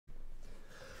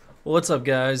What's up,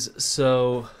 guys?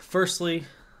 So, firstly,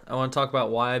 I want to talk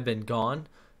about why I've been gone.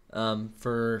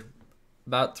 For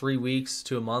about 3 weeks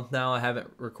to a month now, I haven't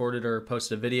recorded or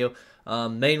posted a video.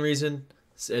 Main reason,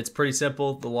 it's pretty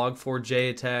simple. The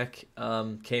Log4j attack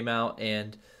came out,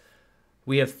 and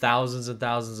we have thousands and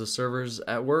thousands of servers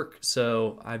at work.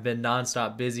 So I've been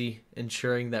nonstop busy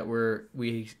ensuring that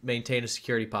we maintain a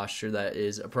security posture that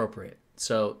is appropriate.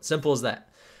 So simple as that.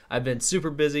 I've been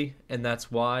super busy, and that's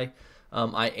why.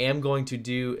 I am going to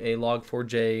do a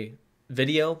Log4j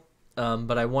video,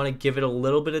 but I want to give it a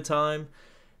little bit of time,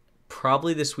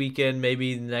 probably this weekend,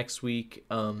 maybe next week,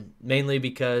 mainly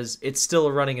because it's still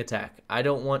a running attack. I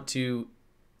don't want to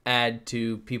add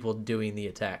to people doing the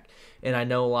attack. And I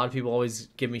know a lot of people always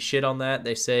give me shit on that.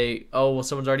 They say, oh, well,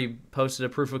 someone's already posted a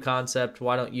proof of concept.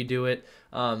 Why don't you do it?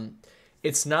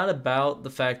 It's not about the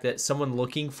fact that someone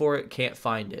looking for it can't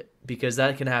find it, because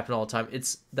that can happen all the time.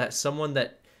 It's that someone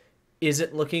that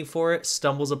isn't looking for it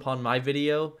stumbles upon my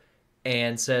video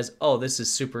and says, oh, this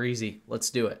is super easy, let's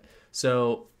do it.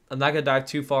 So I'm not going to dive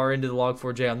too far into the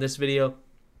Log4j on this video,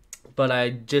 but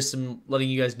I just am letting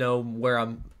you guys know where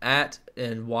I'm at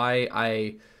and why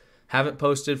I haven't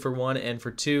posted, for one, and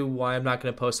for two, why I'm not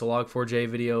going to post a Log4j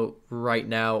video right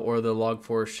now, or the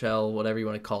Log4 shell, whatever you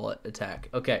want to call it, attack.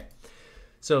 Okay,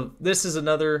 so this is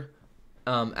another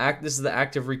this is the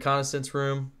active reconnaissance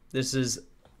room. This is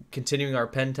continuing our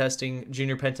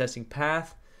junior pen testing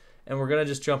path, and we're gonna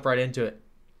just jump right into it.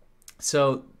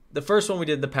 So the first one we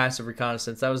did, the passive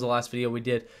reconnaissance, that was the last video we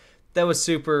did. That was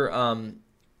super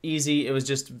easy. It was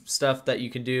just stuff that you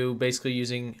can do basically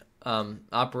using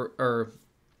OSINT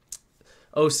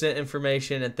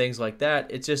information and things like that.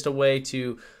 It's just a way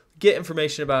to get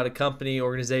information about a company,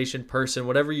 organization, person,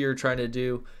 whatever you're trying to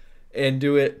do, and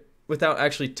do it without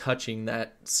actually touching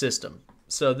that system.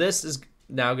 So this is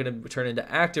now going to turn into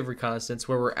active reconnaissance,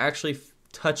 where we're actually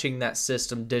touching that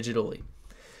system digitally.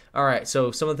 All right,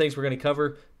 so some of the things we're going to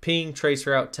cover: ping,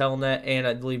 traceroute, telnet, and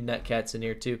I believe netcat's in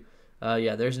here too.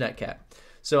 Yeah, there's netcat.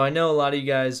 So I know a lot of you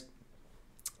guys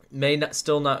may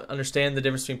still not understand the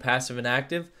difference between passive and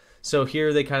active. So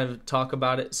here they kind of talk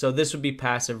about it. So this would be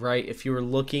passive, right? If you were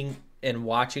looking and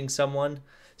watching someone.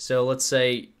 So let's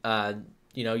say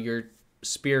you're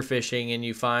spearfishing and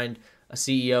you find a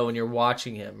CEO and you're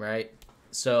watching him, right?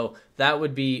 So that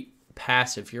would be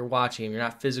passive. You're watching him. You're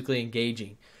not physically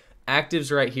engaging. Active's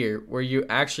right here, where you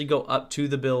actually go up to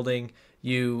the building.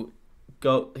 You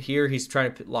go here. He's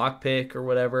trying to lockpick or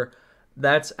whatever.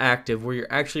 That's active, where you're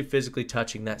actually physically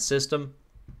touching that system.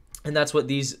 And that's what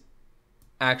these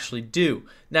actually do.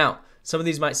 Now, some of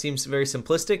these might seem very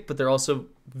simplistic, but they're also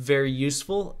very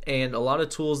useful. And a lot of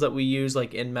tools that we use,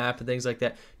 like Nmap and things like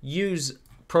that, use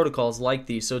protocols like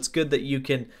these. So it's good that you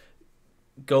can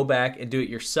go back and do it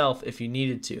yourself if you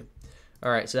needed to. All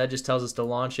right, so that just tells us to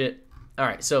launch it. All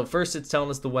right, so first it's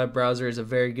telling us the web browser is a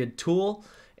very good tool,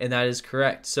 and that is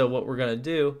correct. So what we're going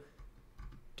to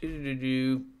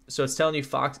do, so it's telling you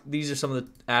these are some of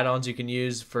the add-ons you can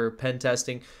use for pen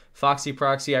testing. Foxy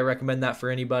Proxy, I recommend that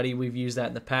for anybody. We've used that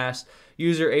in the past.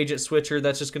 User Agent Switcher,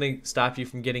 that's just going to stop you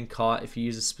from getting caught if you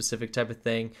use a specific type of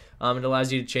thing. It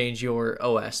allows you to change your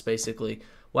OS, basically.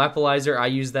 Wappalizer, I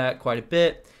use that quite a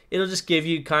bit. It'll just give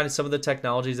you kind of some of the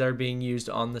technologies that are being used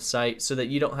on the site so that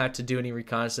you don't have to do any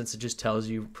reconnaissance. It just tells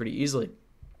you pretty easily.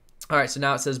 All right, so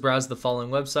now it says browse the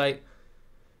following website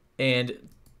and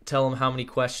tell them how many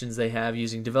questions they have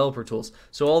using developer tools.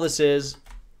 So all this is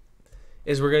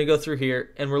we're going to go through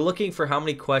here, and we're looking for how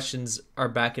many questions are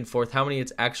back and forth, how many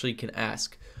it's actually can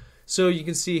ask. So you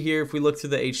can see here, if we look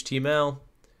through the HTML,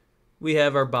 we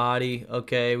have our body,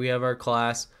 okay, we have our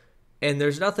class, and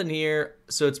there's nothing here,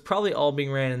 so it's probably all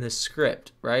being ran in this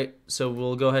script, right? So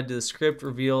we'll go ahead to the script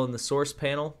reveal in the source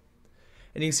panel,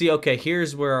 and you can see, okay,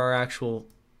 here's where our actual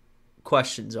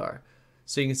questions are.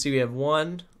 So you can see we have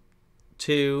 1,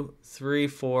 2, 3,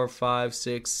 4, 5,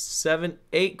 6, 7,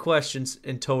 8 questions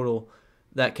in total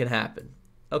that can happen.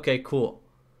 Okay, cool.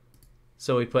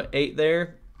 So we put 8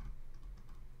 there,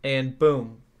 and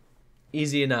boom,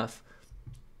 easy enough.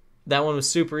 That one was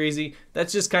super easy.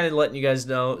 That's just kind of letting you guys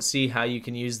see how you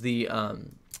can use the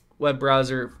web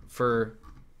browser for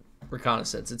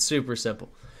reconnaissance. It's super simple.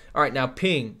 All right, now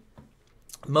ping.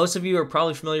 Most of you are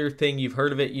probably familiar with ping. You've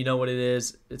heard of it. You know what it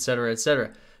is, etc.,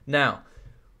 etc. Now,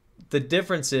 the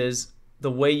difference is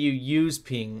the way you use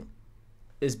ping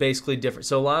is basically different.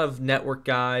 So a lot of network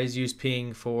guys use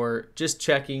ping for just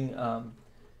checking,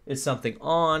 is something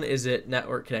on? Is it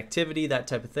network connectivity? That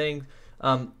type of thing.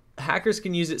 Hackers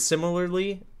can use it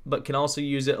similarly, but can also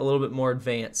use it a little bit more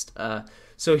advanced.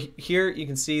 So here you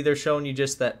can see they're showing you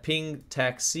just that ping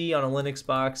tac C on a Linux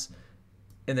box,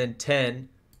 and then 10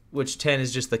 which 10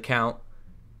 is just the count,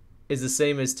 is the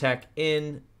same as tech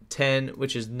in 10,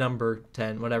 which is number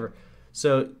 10, whatever.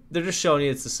 So they're just showing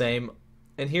you it's the same.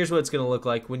 And here's what it's going to look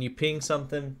like. When you ping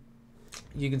something,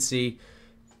 you can see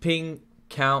ping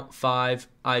count 5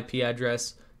 IP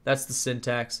address. That's the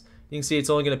syntax. You can see it's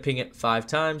only going to ping it 5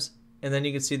 times. And then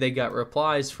you can see they got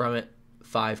replies from it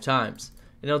 5 times.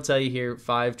 And it'll tell you here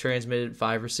 5 transmitted,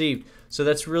 5 received. So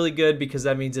that's really good because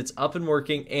that means it's up and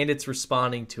working and it's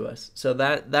responding to us. So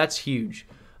that's huge.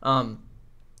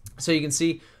 So you can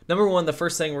see, number one, the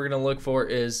first thing we're going to look for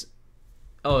is,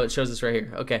 oh, it shows us right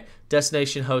here. Okay,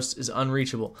 destination host is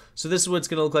unreachable. So this is what it's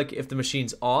going to look like if the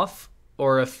machine's off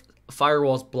or if a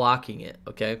firewall's blocking it,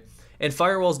 okay? And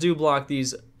firewalls do block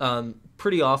these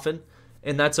pretty often,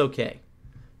 and that's okay.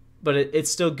 But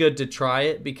it's still good to try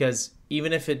it because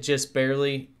even if it just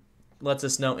barely lets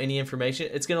us know any information,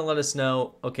 it's going to let us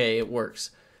know, okay, it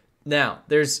works. Now,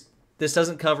 this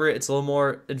doesn't cover it. It's a little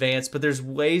more advanced, but there's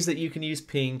ways that you can use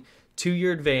ping to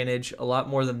your advantage a lot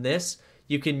more than this.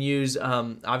 You can use,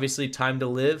 obviously, time to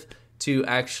live to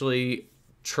actually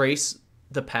trace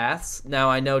the paths. Now,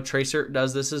 I know Tracer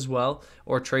does this as well,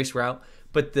 or trace route,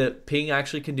 but the ping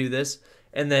actually can do this.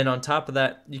 And then on top of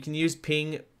that, you can use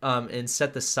ping and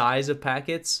set the size of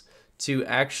packets to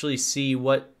actually see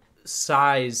what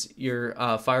size your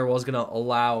firewall is going to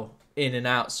allow in and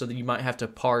out, so that you might have to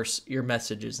parse your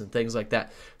messages and things like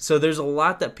that. So there's a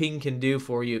lot that ping can do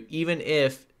for you. Even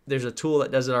if there's a tool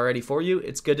that does it already for you,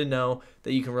 it's good to know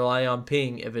that you can rely on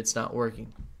ping if it's not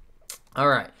working. All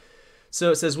right.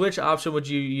 So it says, which option would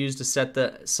you use to set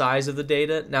the size of the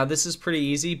data? Now, this is pretty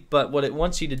easy, but what it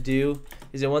wants you to do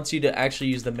is it wants you to actually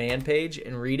use the man page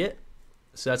and read it.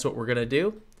 So that's what we're going to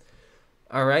do.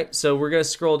 All right, so we're going to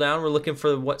scroll down. We're looking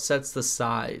for what sets the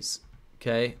size,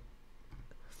 okay?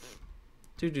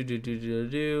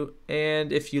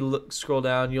 And if you scroll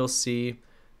down, you'll see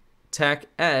TAC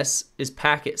S is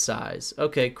packet size.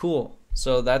 Okay, cool.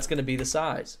 So that's going to be the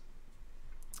size.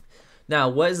 Now,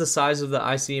 what is the size of the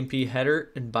ICMP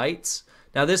header in bytes?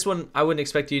 Now, this one I wouldn't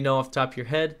expect you to know off the top of your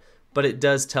head, but it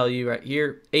does tell you right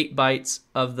here, 8 bytes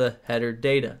of the header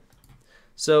data.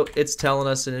 So it's telling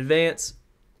us in advance.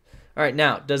 All right,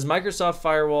 now, does Microsoft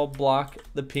Firewall block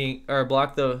the ping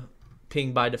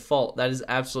by default? That is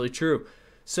absolutely true.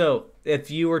 So if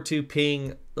you were to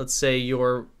ping, let's say,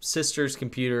 your sister's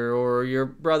computer or your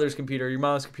brother's computer, or your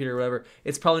mom's computer, or whatever,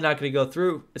 it's probably not going to go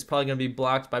through. It's probably going to be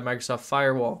blocked by Microsoft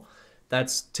Firewall.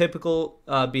 That's typical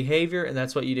behavior, and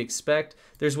that's what you'd expect.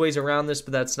 There's ways around this,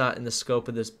 but that's not in the scope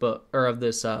of this book or of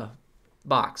this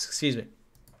box. Excuse me.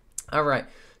 All right.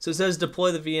 So it says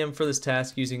deploy the VM for this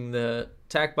task using the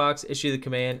TAC box. Issue the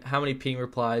command. How many ping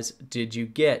replies did you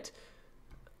get?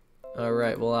 All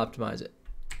right. We'll optimize it.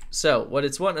 So what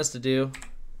it's wanting us to do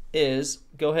is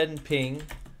go ahead and ping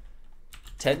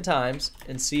 10 times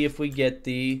and see if we get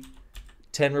the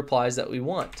 10 replies that we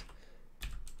want.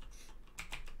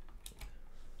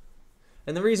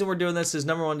 And the reason we're doing this is,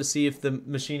 number one, to see if the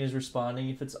machine is responding,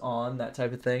 if it's on, that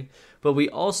type of thing. But we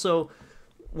also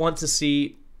want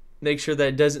to make sure that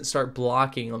it doesn't start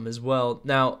blocking them as well.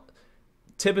 Now,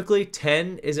 typically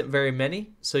 10 isn't very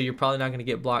many, so you're probably not going to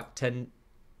get blocked 10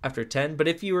 after 10. But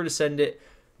if you were to send it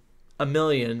a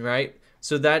million, right?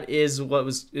 So that is what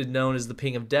was known as the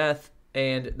ping of death.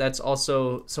 And that's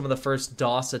also some of the first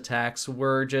DOS attacks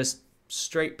were just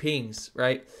straight pings,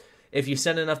 right? If you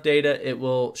send enough data, it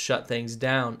will shut things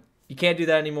down. You can't do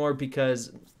that anymore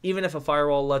because even if a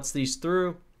firewall lets these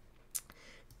through,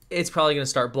 it's probably going to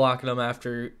start blocking them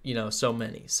after, so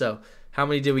many. So how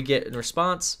many did we get in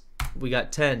response? We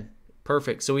got 10.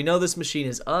 Perfect. So we know this machine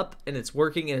is up and it's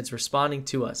working and it's responding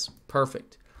to us.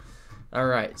 Perfect. All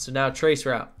right. So now trace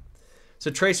route.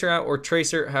 So tracer route or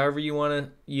tracer, however you want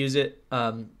to use it.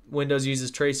 Windows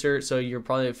uses tracer, so you're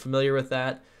probably familiar with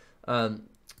that.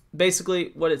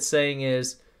 Basically, what it's saying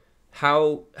is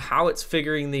how it's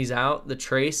figuring these out, the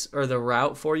trace or the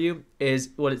route for you,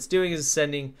 is what it's doing is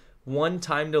sending one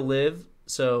time to live.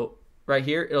 So right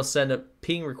here, it'll send a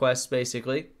ping request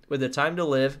basically with a time to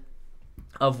live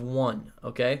of 1,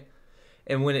 okay?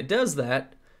 And when it does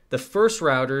that, the first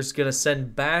router is going to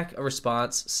send back a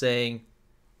response saying,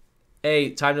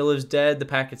 hey, time to live's dead, the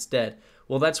packet's dead.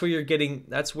 Well, that's where you're getting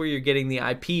the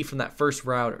IP from that first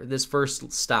router, this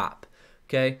first stop.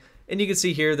 Okay, and you can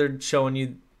see here they're showing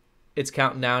you it's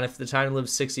counting down. If the time to live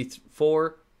is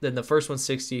 64, then the first one's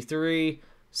 63,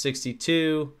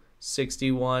 62,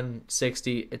 61,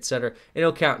 60, etc. And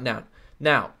it'll count down.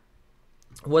 Now,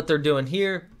 what they're doing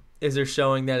here is they're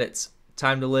showing that it's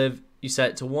time to live. You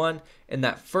set it to 1, and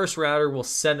that first router will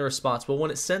send a response. But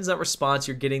when it sends that response,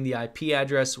 you're getting the IP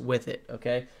address with it.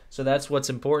 Okay, so that's what's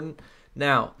important.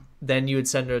 Now, then you would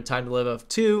send a time to live of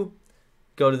 2,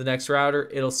 go to the next router,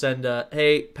 it'll send a,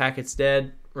 hey, packet's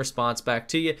dead, response back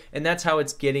to you, and that's how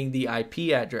it's getting the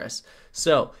IP address.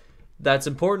 So that's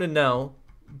important to know,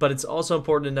 but it's also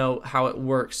important to know how it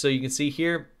works. So you can see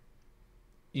here,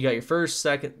 you got your first,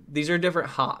 second, these are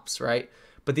different hops, right?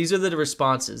 But these are the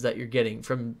responses that you're getting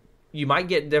from, you might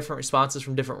get different responses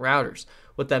from different routers.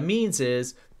 What that means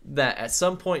is that at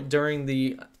some point during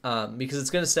the, because it's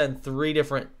going to send three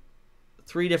different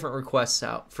requests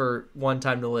out for 1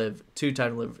 time to live, 2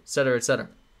 time to live, et cetera, et cetera.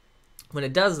 When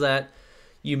it does that,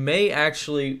 what may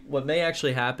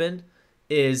actually happen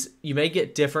is you may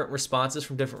get different responses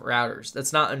from different routers.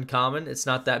 That's not uncommon. It's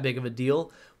not that big of a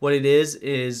deal. What it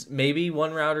is maybe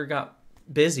one router got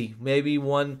busy. Maybe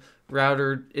one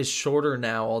router is shorter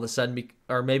now all of a sudden,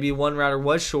 or maybe one router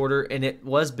was shorter and it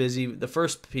was busy the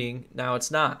first ping, now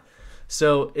it's not.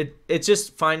 So it's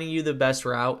just finding you the best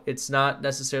route. It's not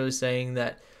necessarily saying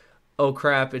that, oh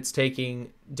crap, it's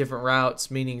taking different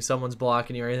routes, meaning someone's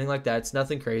blocking you or anything like that. It's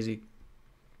nothing crazy.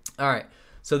 All right,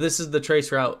 so this is the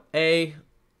trace route A,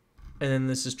 and then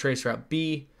this is trace route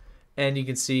B, and you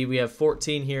can see we have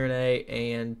 14 here in A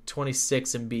and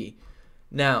 26 in B.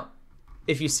 Now,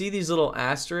 if you see these little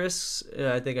asterisks,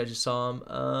 I think I just saw them.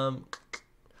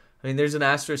 I mean, there's an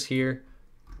asterisk here,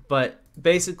 but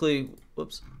basically,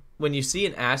 whoops, when you see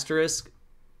an asterisk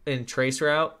in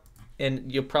traceroute,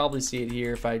 and you'll probably see it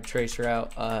here if I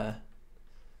traceroute,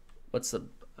 what's the,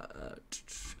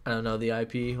 I don't know the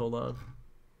IP, hold on.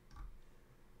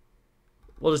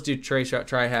 We'll just do traceroute,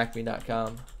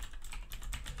 tryhackme.com.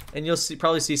 And you'll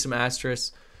probably see some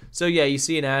asterisks. So yeah, you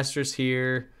see an asterisk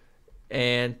here,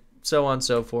 and so on and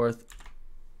so forth.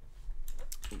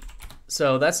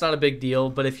 So that's not a big deal,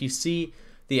 but if you see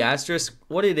the asterisk,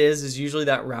 what it is usually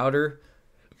that router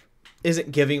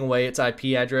isn't giving away its IP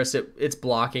address, it's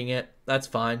blocking it. That's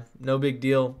fine, no big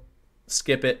deal,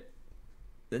 skip it.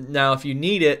 Now if you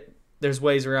need it, there's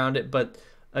ways around it, but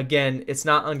again, it's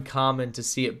not uncommon to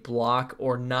see it block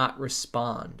or not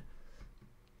respond.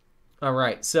 All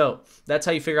right, so that's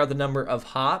how you figure out the number of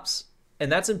hops,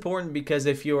 and that's important because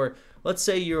if you're, let's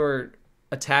say you're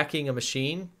attacking a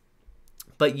machine,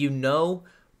 but you know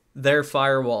their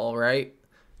firewall, right?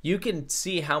 You can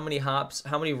see how many hops,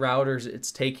 how many routers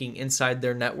it's taking inside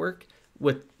their network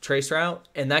with traceroute,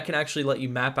 and that can actually let you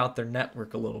map out their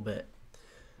network a little bit.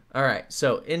 All right,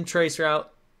 so in traceroute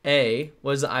A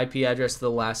was the IP address of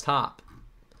the last hop.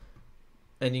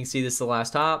 And you can see this is the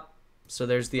last hop, so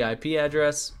there's the IP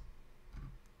address.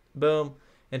 Boom.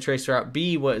 And traceroute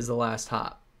B was the last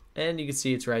hop. And you can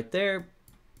see it's right there.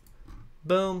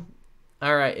 Boom.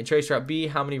 All right, in traceroute B,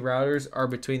 how many routers are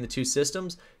between the two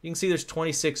systems? You can see there's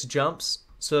 26 jumps,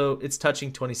 so it's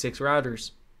touching 26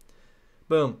 routers.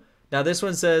 Boom. Now this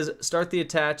one says start the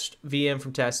attached VM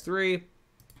from task 3,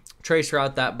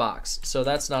 traceroute that box. So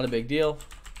that's not a big deal.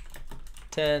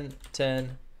 10,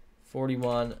 10,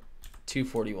 41,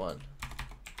 241.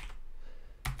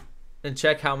 And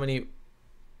check how many.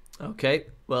 Okay,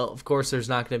 well, of course, there's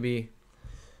not going to be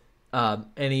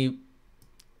any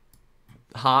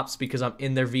hops because I'm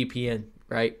in their VPN,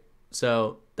 right?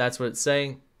 So that's what it's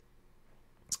saying.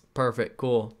 Perfect,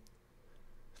 cool.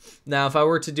 Now, if I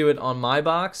were to do it on my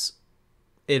box,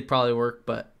 it'd probably work,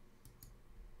 but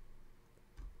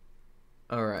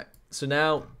all right. So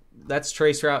now that's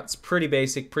traceroute. It's pretty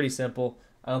basic, pretty simple.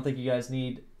 I don't think you guys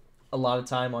need a lot of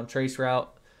time on traceroute.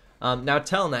 Now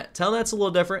telnet. Telnet's a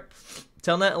little different.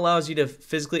 Telnet allows you to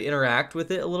physically interact with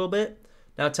it a little bit.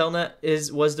 Now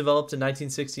telnet was developed in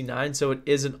 1969, so it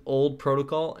is an old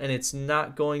protocol, and it's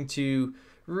not going to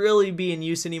really be in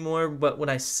use anymore. But when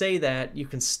I say that, you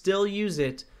can still use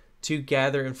it to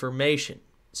gather information.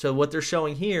 So what they're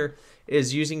showing here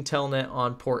is using telnet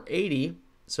on port 80.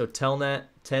 So telnet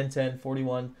 1010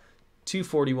 41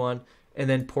 241, and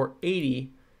then port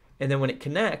 80. And then when it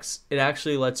connects, it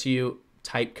actually lets you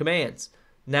type commands.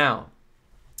 Now,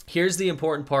 here's the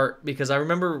important part, because I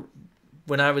remember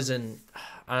when I was in,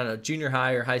 I don't know, junior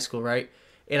high or high school, right?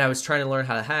 And I was trying to learn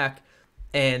how to hack.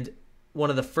 And one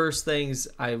of the first things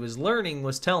I was learning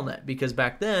was telnet, because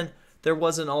back then there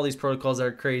wasn't all these protocols that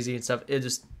are crazy and stuff.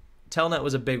 Telnet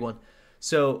was a big one.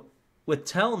 So with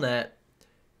telnet,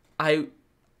 I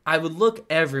would look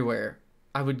everywhere.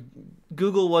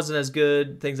 Google wasn't as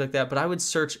good, things like that, but I would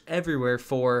search everywhere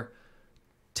for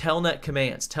telnet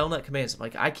commands. I'm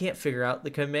like, I can't figure out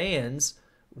the commands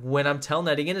when I'm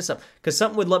telnetting into stuff, because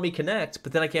something would let me connect,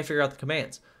 but then I can't figure out the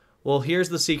commands. Well, here's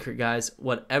the secret, guys.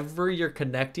 Whatever you're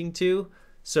connecting to,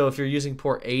 so if you're using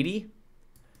port 80,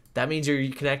 that means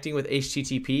you're connecting with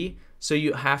HTTP, so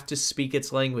you have to speak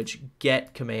its language.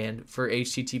 Get command for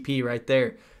HTTP right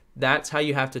there. That's how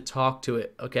you have to talk to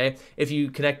it, okay? If you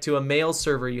connect to a mail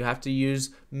server, you have to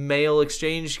use mail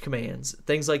exchange commands,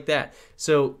 things like that.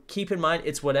 So keep in mind,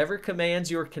 it's whatever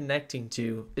commands you're connecting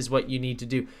to is what you need to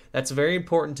do. That's very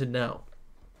important to know.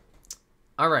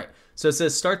 All right, so it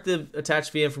says start the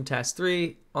attached VM from task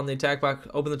 3 on the attack box,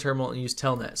 open the terminal, and use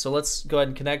telnet. So let's go ahead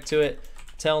and connect to it,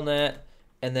 telnet,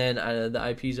 and then the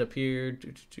IP's up here.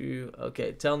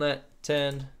 Okay, telnet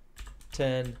 10,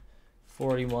 10,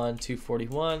 41,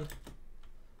 241,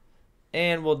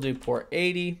 and we'll do port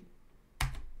 80.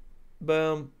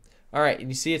 Boom. All right, and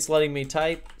you see it's letting me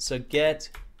type. So get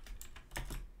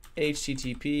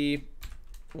HTTP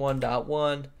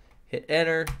 1.1, hit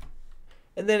enter,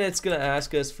 and then it's gonna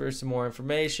ask us for some more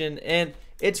information, and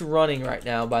it's running right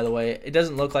now, by the way. It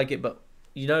doesn't look like it, but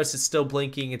you notice it's still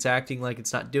blinking. It's acting like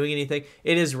it's not doing anything.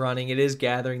 It is running. It is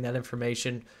gathering that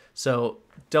information. So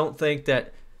don't think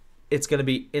that it's going to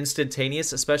be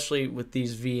instantaneous, especially with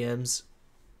these VMs.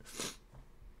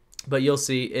 But you'll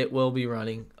see it will be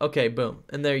running. Okay, boom.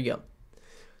 And there you go.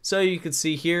 So you can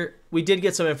see here, we did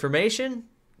get some information.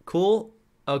 Cool.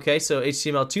 Okay, so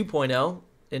HTML 2.0.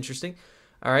 Interesting.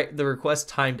 All right, the request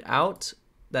timed out.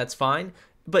 That's fine.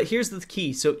 But here's the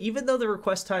key. So even though the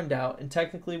request timed out, and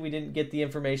technically we didn't get the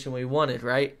information we wanted,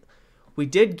 right? We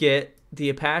did get the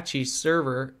Apache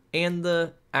server and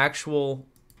the actual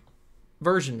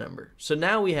version number. So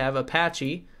now we have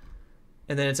Apache,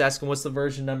 and then it's asking what's the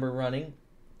version number running,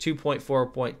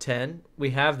 2.4.10.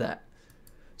 We have that.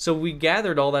 So we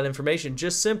gathered all that information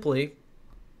just simply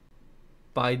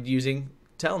by using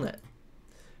telnet.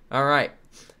 All right,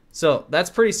 so that's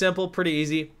pretty simple, pretty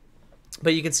easy.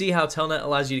 But you can see how telnet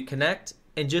allows you to connect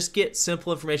and just get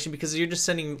simple information because you're just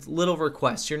sending little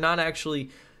requests. You're not actually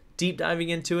deep diving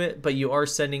into it, but you are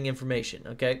sending information,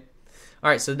 okay? All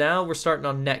right, so now we're starting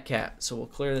on Netcat. So we'll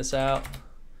clear this out.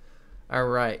 All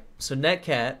right, so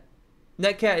Netcat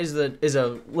is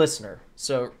a listener.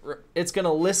 So it's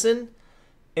gonna listen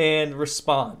and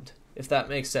respond, if that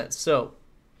makes sense. So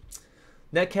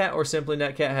Netcat, or simply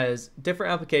Netcat, has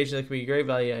different applications that can be great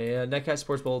value. Yeah, Netcat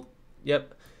supports both.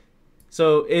 Yep.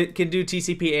 So it can do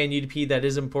TCP and UDP. That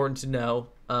is important to know.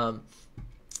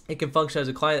 It can function as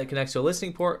a client that connects to a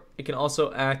listening port. It can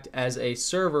also act as a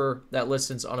server that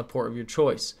listens on a port of your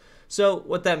choice. So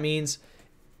what that means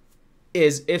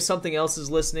is if something else is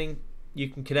listening, you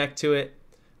can connect to it.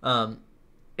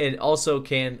 It also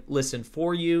can listen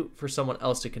for you for someone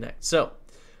else to connect. So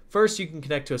first you can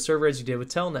connect to a server as you did with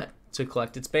Telnet to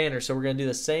collect its banner. So we're going to do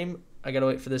the same. I got to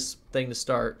wait for this thing to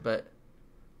start, but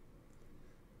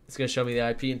it's going to show me the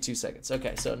IP in 2 seconds.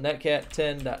 Okay, so netcat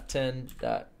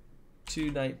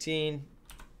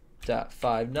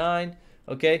 10.10.219.59.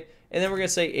 Okay, and then we're going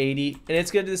to say 80, and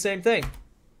it's going to do the same thing.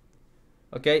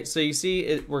 Okay, so you see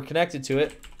it, we're connected to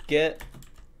it. Get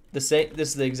the same. This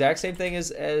is the exact same thing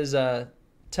as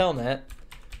Telnet,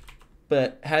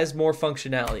 but has more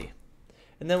functionality.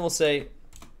 And then we'll say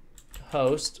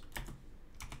host,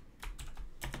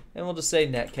 and we'll just say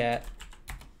netcat,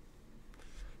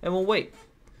 and we'll wait.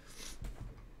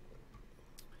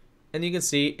 And you can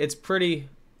see it's pretty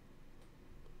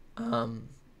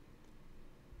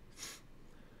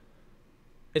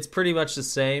it's pretty much the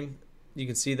same. You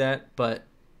can see that, but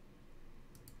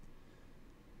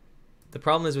the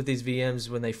problem is with these VMs,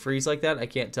 when they freeze like that, I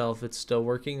can't tell if it's still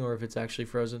working or if it's actually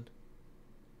frozen.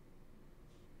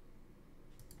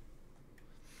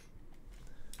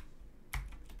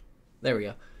 There we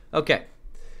go. Okay,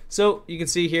 so you can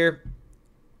see here,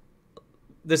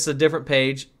 this is a different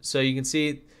page. So you can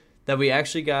see that we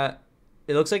actually got,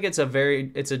 it looks like it's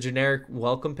a generic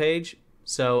welcome page.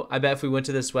 So I bet if we went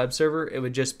to this web server, it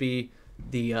would just be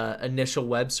the initial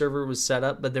web server was set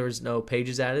up, but there was no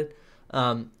pages added.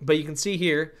 But you can see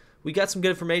here, we got some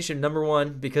good information. Number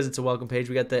one, because it's a welcome page,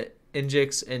 we got the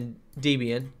Nginx and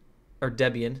Debian, or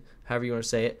Debian, however you want to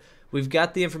say it. We've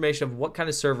got the information of what kind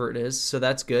of server it is, so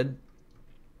that's good.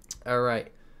 All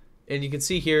right, and you can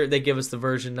see here, they give us the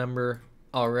version number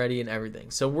already and everything.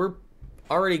 So we're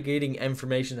already getting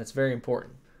information that's very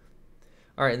important.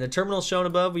 All right, and the terminal shown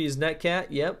above, we use netcat,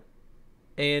 yep.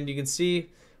 And you can see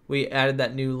we added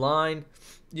that new line.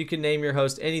 You can name your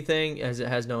host anything as it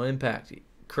has no impact.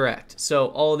 Correct. So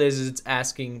all it is it's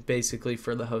asking basically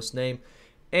for the host name.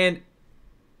 And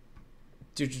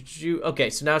okay,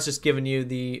 so now it's just giving you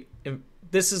the,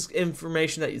 this is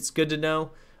information that it's good to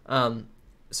know.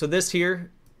 So this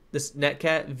here, this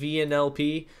netcat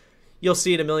VNLP, you'll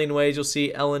see it a million ways. You'll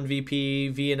see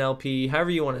LNVP, VNLP, however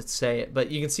you want to say it,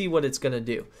 but you can see what it's going to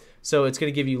do. So it's going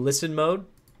to give you listen mode.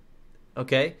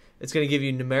 Okay, it's going to give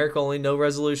you numeric only, no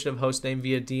resolution of host name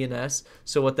via DNS.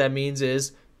 So what that means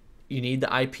is you need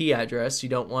the IP address. You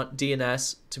don't want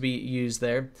DNS to be used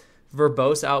there.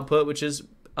 Verbose output, which is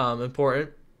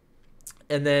important.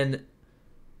 And then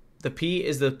the P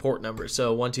is the port number.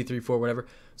 So 1, 2, 3, 4, whatever.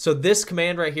 So this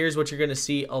command right here is what you're going to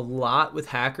see a lot with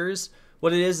hackers.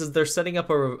 What it is they're setting up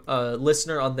a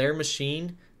listener on their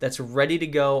machine that's ready to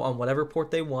go on whatever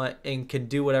port they want and can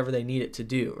do whatever they need it to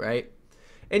do, right?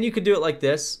 And you could do it like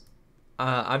this.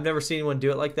 I've never seen anyone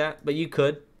do it like that, but you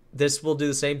could. This will do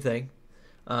the same thing.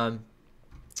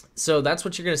 So that's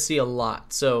what you're going to see a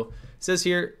lot. So it says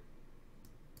here,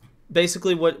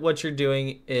 basically what you're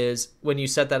doing is when you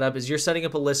set that up is you're setting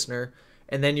up a listener,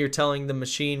 and then you're telling the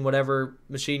machine, whatever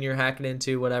machine you're hacking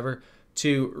into, whatever,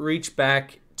 to reach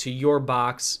back to your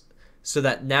box so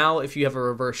that now if you have a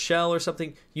reverse shell or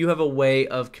something, you have a way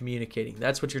of communicating.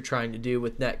 That's what you're trying to do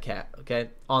with Netcat, okay,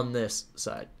 on this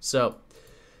side. So,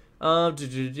 now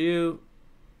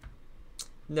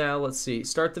let's see.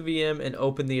 Start the VM and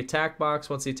open the attack box.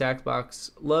 Once the attack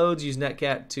box loads, use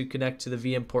Netcat to connect to the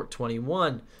VM port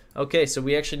 21. Okay, so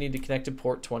we actually need to connect to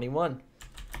port 21.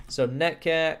 So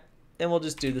Netcat, and we'll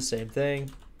just do the same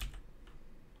thing.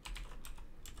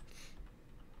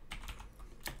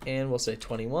 And we'll say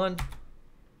 21.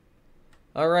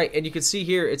 All right, and you can see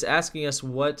here it's asking us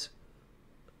what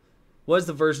was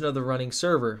the version of the running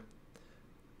server.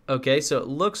 Okay, so it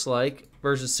looks like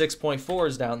version 6.4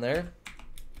 is down there.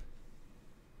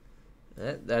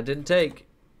 That didn't take.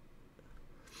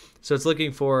 So it's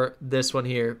looking for this one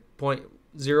here,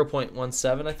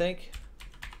 0.17, I think.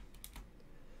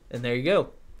 And there you go.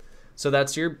 So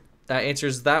that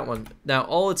answers that one. Now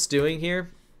all it's doing here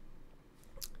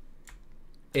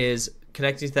is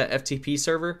connecting to that FTP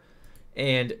server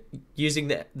and using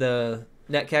the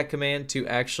netcat command to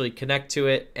actually connect to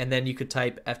it, and then you could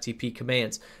type FTP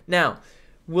commands. Now,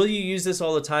 will you use this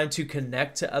all the time to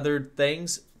connect to other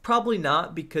things? Probably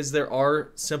not, because there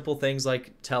are simple things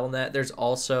like Telnet. There's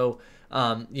also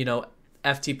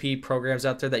FTP programs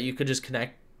out there that you could just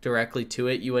connect directly to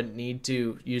it. You wouldn't need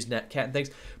to use netcat and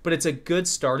things, but it's a good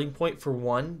starting point for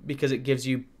one, because it gives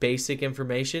you basic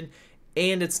information,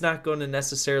 and it's not going to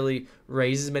necessarily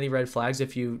raise as many red flags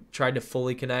if you tried to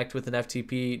fully connect with an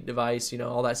FTP device,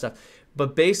 all that stuff.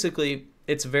 But basically,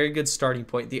 it's a very good starting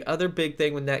point. The other big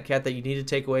thing with Netcat that you need to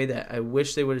take away that I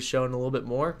wish they would have shown a little bit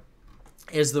more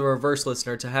is the reverse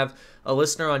listener, to have a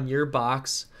listener on your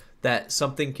box that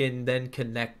something can then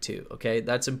connect to. Okay,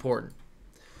 that's important.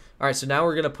 All right, so now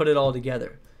we're going to put it all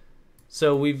together.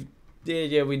 So we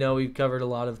know we've covered a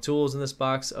lot of tools in this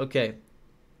box. Okay.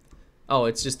 Oh,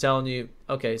 it's just telling you,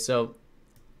 okay, so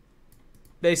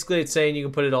basically it's saying you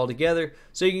can put it all together.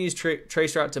 So you can use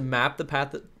traceroute to map the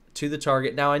path to the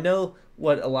target. Now I know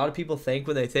what a lot of people think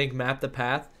when they think map the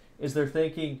path is they're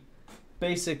thinking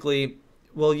basically,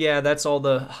 well, yeah, that's all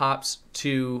the hops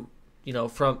to,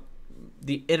 from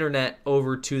the internet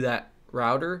over to that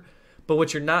router. But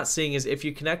what you're not seeing is if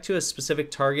you connect to a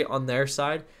specific target on their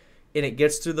side and it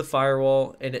gets through the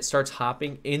firewall and it starts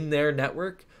hopping in their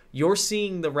network, you're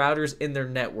seeing the routers in their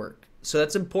network. So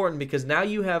that's important, because now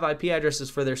you have IP addresses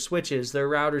for their switches, their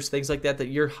routers, things like that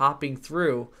you're hopping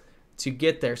through to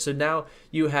get there. So now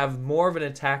you have more of an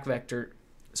attack vector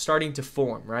starting to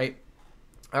form, right?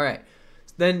 All right.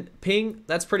 Then ping,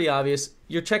 that's pretty obvious.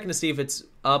 You're checking to see if it's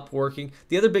up, working.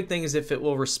 The other big thing is if it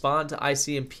will respond to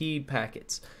ICMP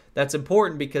packets. That's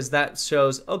important because that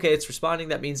shows, okay, it's responding.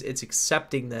 That means it's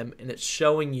accepting them, and it's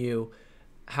showing you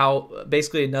how,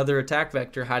 basically another attack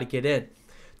vector, how to get in.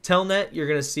 Telnet, you're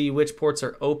going to see which ports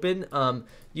are open.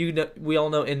 We all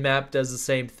know Nmap does the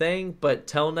same thing, but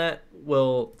Telnet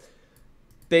will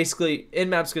basically,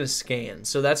 Nmap's going to scan,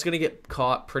 so that's going to get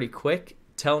caught pretty quick.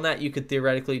 Telnet, you could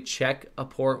theoretically check a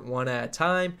port one at a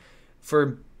time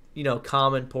for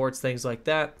common ports, things like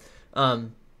that.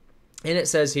 And it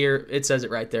says here, it says it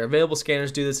right there. Available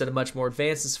scanners do this at a much more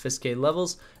advanced and sophisticated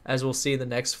levels, as we'll see in the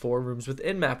next 4 rooms with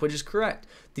Nmap, which is correct.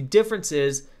 The difference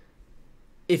is,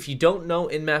 if you don't know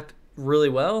Nmap really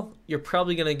well, you're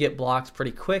probably going to get blocked pretty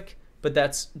quick, but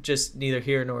that's just neither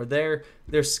here nor there.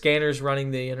 There's scanners running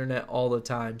the internet all the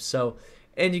time. So,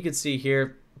 and you can see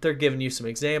here, they're giving you some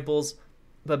examples,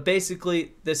 but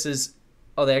basically this is,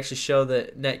 they actually show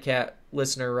the Netcat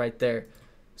listener right there.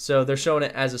 So they're showing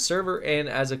it as a server and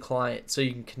as a client. So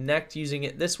you can connect using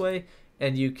it this way,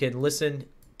 and you can listen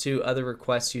to other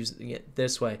requests using it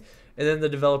this way. And then the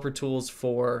developer tools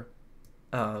for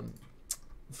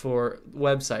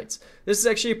websites. This is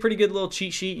actually a pretty good little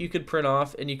cheat sheet you could print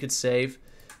off and you could save.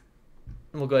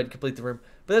 And we'll go ahead and complete the room.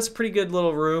 But that's a pretty good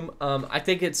little room. I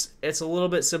think it's a little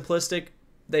bit simplistic.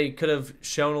 They could have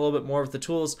shown a little bit more with the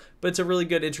tools, but it's a really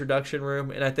good introduction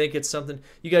room, and I think it's something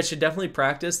you guys should definitely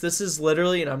practice. This is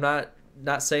literally, and I'm not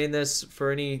not saying this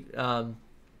for any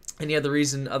other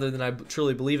reason other than I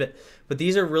truly believe it, but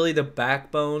these are really the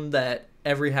backbone that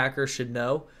every hacker should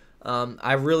know.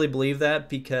 I really believe that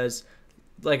because,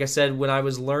 like I said, when I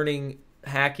was learning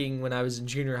hacking when I was in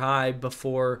junior high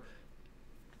before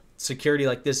security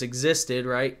like this existed,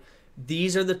 right?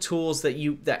 These are the tools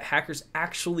that hackers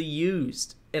actually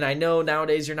used. And I know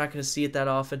nowadays you're not going to see it that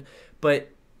often, but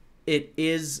it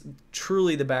is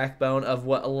truly the backbone of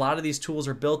what a lot of these tools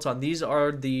are built on. These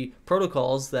are the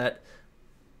protocols that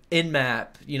Nmap,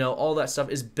 all that stuff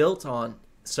is built on.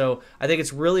 So I think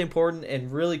it's really important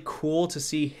and really cool to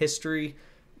see history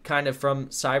kind of from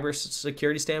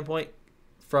cybersecurity standpoint,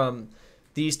 from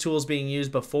these tools being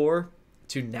used before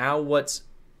to now what's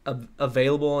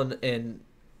available and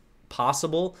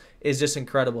possible is just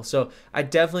incredible. So I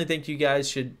definitely think you guys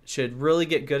should really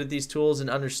get good at these tools and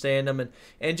understand them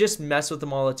and just mess with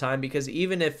them all the time, because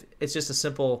even if it's just a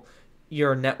simple,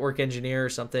 you're a network engineer or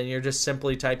something, you're just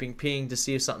simply typing ping to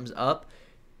see if something's up,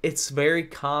 it's very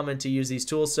common to use these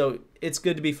tools. So it's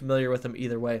good to be familiar with them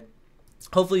either way.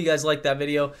 Hopefully you guys liked that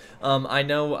video. I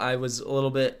know I was a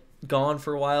little bit gone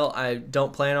for a while. I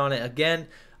don't plan on it again.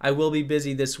 I will be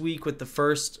busy this week with the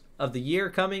first of the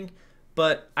year coming,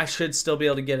 but I should still be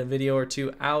able to get a video or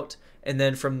two out, and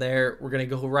then from there we're going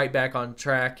to go right back on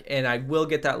track, and I will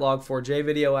get that Log4j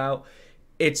video out.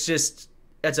 It's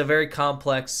a very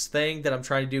complex thing that I'm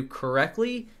trying to do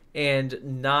correctly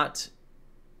and not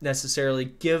necessarily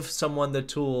give someone the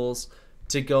tools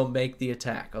to go make the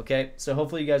attack, okay? So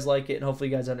hopefully you guys like it, and hopefully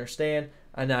you guys understand,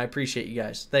 and I appreciate you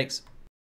guys. Thanks.